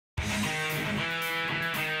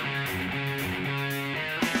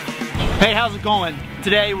Hey, how's it going?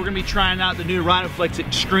 Today we're gonna be trying out the new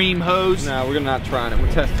RhinoExtreme hose. No, we're not trying it.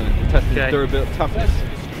 We're testing it. We're testing the durability, toughness,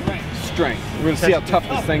 strength. We're gonna see how tough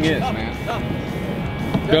this thing is, man.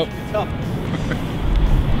 Go.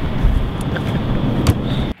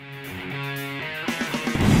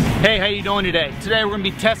 Hey, how you doing today? Today we're gonna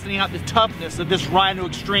be testing out the toughness of this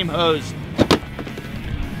RhinoExtreme hose.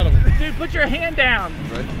 Dude, put your hand down.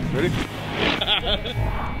 Ready?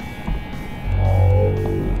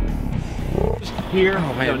 Here.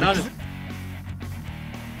 Oh man. No,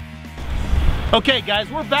 okay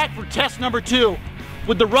guys, we're back for test number 2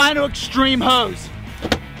 with the RhinoExtreme hose.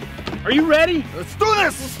 Are you ready? Let's do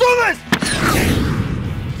this! Let's do this!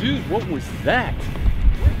 Dude, what was that?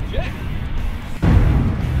 Where's Jack?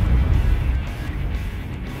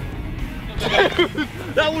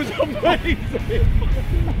 That was amazing!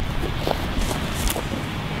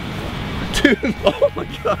 Dude, oh my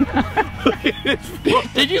god.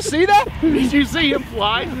 Did you see that? Did you see him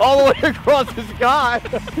fly? All the way across the sky.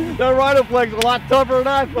 That RhinoFlex is a lot tougher than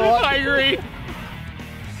I thought. I agree.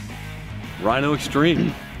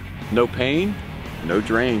 RhinoExtreme. No pain, no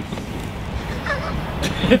drain.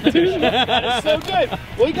 Dude, that is so good.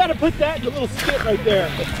 Well, you gotta put that in the little skit right there.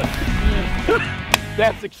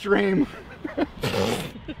 That's extreme.